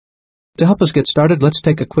To help us get started, let's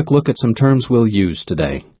take a quick look at some terms we'll use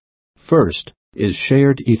today. First is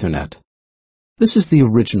shared Ethernet. This is the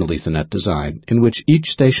original Ethernet design, in which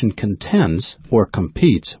each station contends or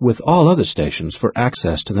competes with all other stations for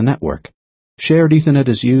access to the network. Shared Ethernet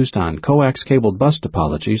is used on coax-cabled bus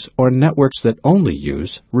topologies or networks that only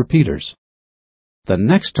use repeaters. The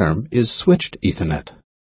next term is switched Ethernet.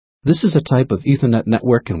 This is a type of Ethernet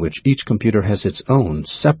network in which each computer has its own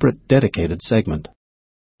separate dedicated segment.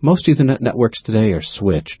 Most Ethernet networks today are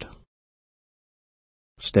switched.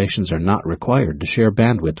 Stations are not required to share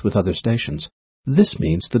bandwidth with other stations. This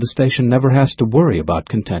means that a station never has to worry about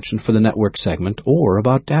contention for the network segment or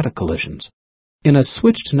about data collisions. In a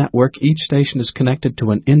switched network, each station is connected to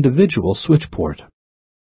an individual switch port.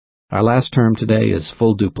 Our last term today is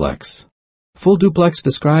full duplex. Full duplex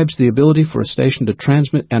describes the ability for a station to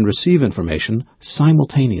transmit and receive information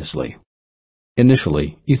simultaneously.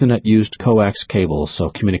 Initially, Ethernet used coax cables, so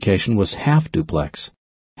communication was half duplex.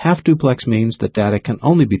 Half duplex means that data can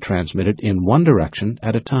only be transmitted in one direction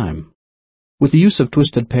at a time. With the use of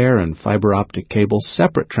twisted pair and fiber optic cables,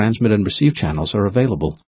 separate transmit and receive channels are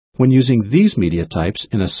available. When using these media types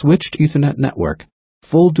in a switched Ethernet network,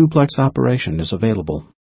 full duplex operation is available.